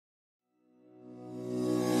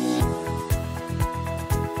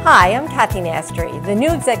Hi, I'm Kathryn Nastri, the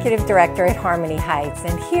new Executive Director at Harmony Heights,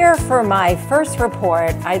 and here for my first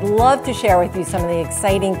report, I'd love to share with you some of the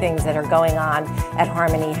exciting things that are going on at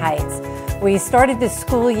Harmony Heights. We started the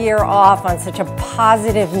school year off on such a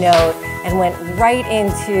positive note and went right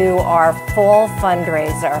into our fall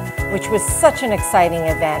fundraiser, which was such an exciting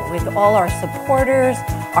event with all our supporters,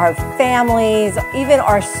 our families, even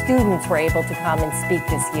our students were able to come and speak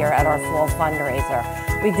this year at our fall fundraiser.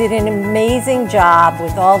 We did an amazing job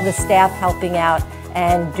with all the staff helping out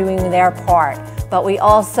and doing their part, but we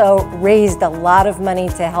also raised a lot of money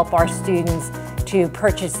to help our students to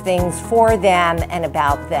purchase things for them and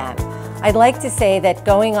about them. I'd like to say that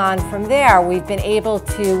going on from there, we've been able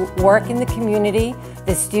to work in the community.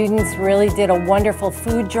 The students really did a wonderful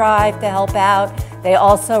food drive to help out. They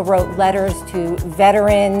also wrote letters to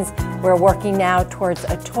veterans. We're working now towards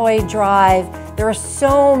a toy drive. There are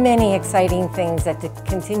so many exciting things that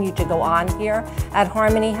continue to go on here at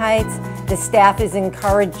Harmony Heights. The staff is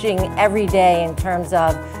encouraging every day in terms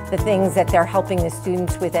of the things that they're helping the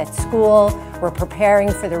students with at school. We're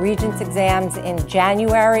preparing for the Regents exams in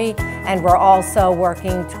January, and we're also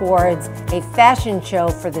working towards a fashion show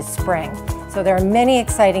for the spring. So there are many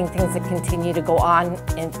exciting things that continue to go on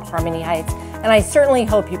in Harmony Heights, and I certainly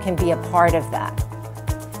hope you can be a part of that.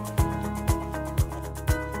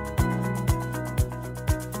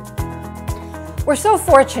 We're so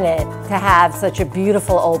fortunate to have such a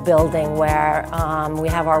beautiful old building where we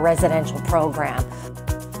have our residential program.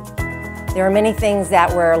 There are many things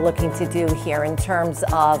that we're looking to do here in terms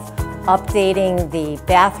of updating the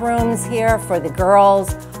bathrooms here for the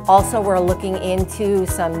girls. Also, we're looking into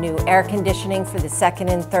some new air conditioning for the second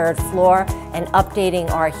and third floor and updating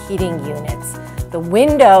our heating units. The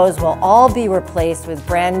windows will all be replaced with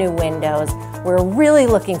brand new windows. We're really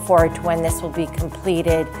looking forward to when this will be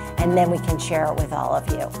completed, and then we can share it with all of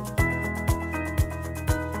you.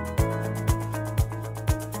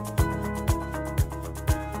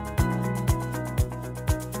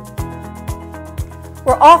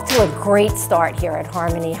 We're off to a great start here at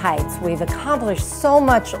Harmony Heights. We've accomplished so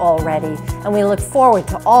much already, and we look forward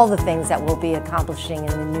to all the things that we'll be accomplishing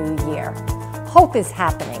in the new year. Hope is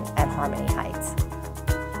happening at Harmony Heights.